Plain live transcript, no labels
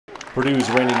Purdue's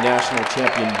reigning national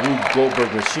champion Rube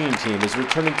Goldberg Machine team is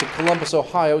returning to Columbus,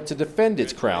 Ohio to defend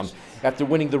its crown after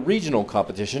winning the regional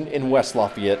competition in West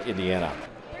Lafayette, Indiana.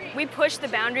 We pushed the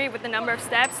boundary with the number of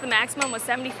steps. The maximum was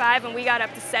 75 and we got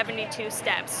up to 72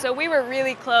 steps. So we were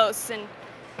really close and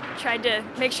tried to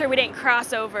make sure we didn't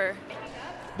cross over.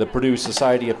 The Purdue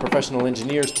Society of Professional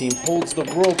Engineers team holds the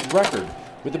world record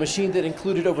with a machine that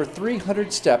included over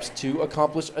 300 steps to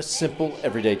accomplish a simple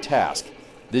everyday task.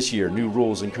 This year, new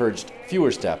rules encouraged fewer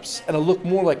steps and a look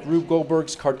more like Rube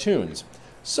Goldberg's cartoons.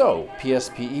 So,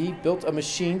 PSPE built a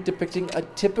machine depicting a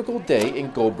typical day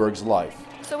in Goldberg's life.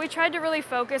 So we tried to really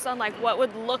focus on what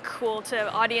would look cool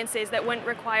to audiences that wouldn't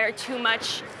require too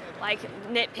much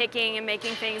nitpicking and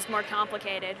making things more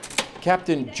complicated.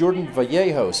 Captain Jordan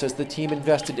Vallejo says the team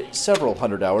invested several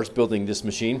hundred hours building this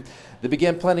machine. They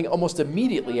began planning almost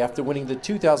immediately after winning the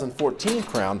 2014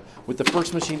 crown with the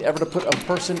first machine ever to put a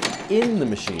person in the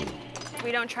machine.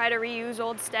 We don't try to reuse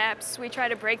old steps. We try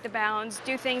to break the bounds,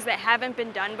 do things that haven't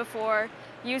been done before,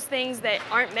 use things that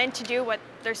aren't meant to do what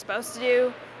they're supposed to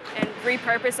do, and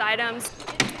repurpose items.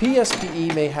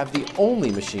 PSPE may have the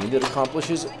only machine that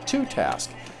accomplishes two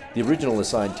tasks: the original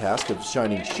assigned task of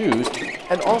shining shoes,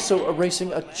 and also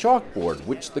erasing a chalkboard,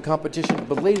 which the competition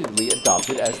belatedly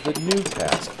adopted as the new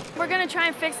task. We're going to try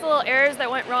and fix the little errors that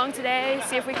went wrong today,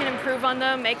 see if we can improve on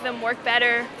them, make them work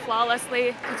better,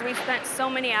 flawlessly, because we've spent so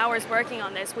many hours working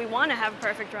on this. We want to have a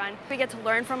perfect run. We get to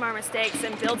learn from our mistakes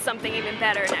and build something even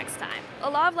better next time. A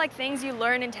lot of things you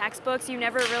learn in textbooks, you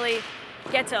never really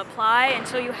get to apply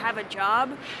until you have a job,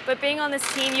 but being on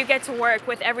this team you get to work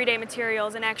with everyday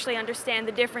materials and actually understand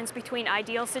the difference between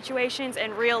ideal situations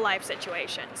and real life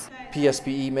situations.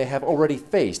 PSPE may have already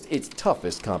faced its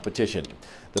toughest competition.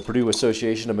 The Purdue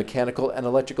Association of Mechanical and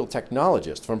Electrical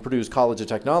Technologists from Purdue's College of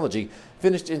Technology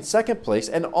finished in second place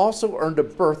and also earned a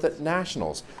berth at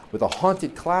Nationals with a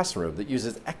haunted classroom that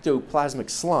uses ectoplasmic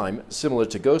slime similar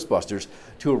to Ghostbusters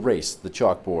to erase the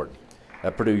chalkboard.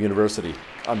 At Purdue University,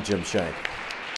 I'm Jim Shank.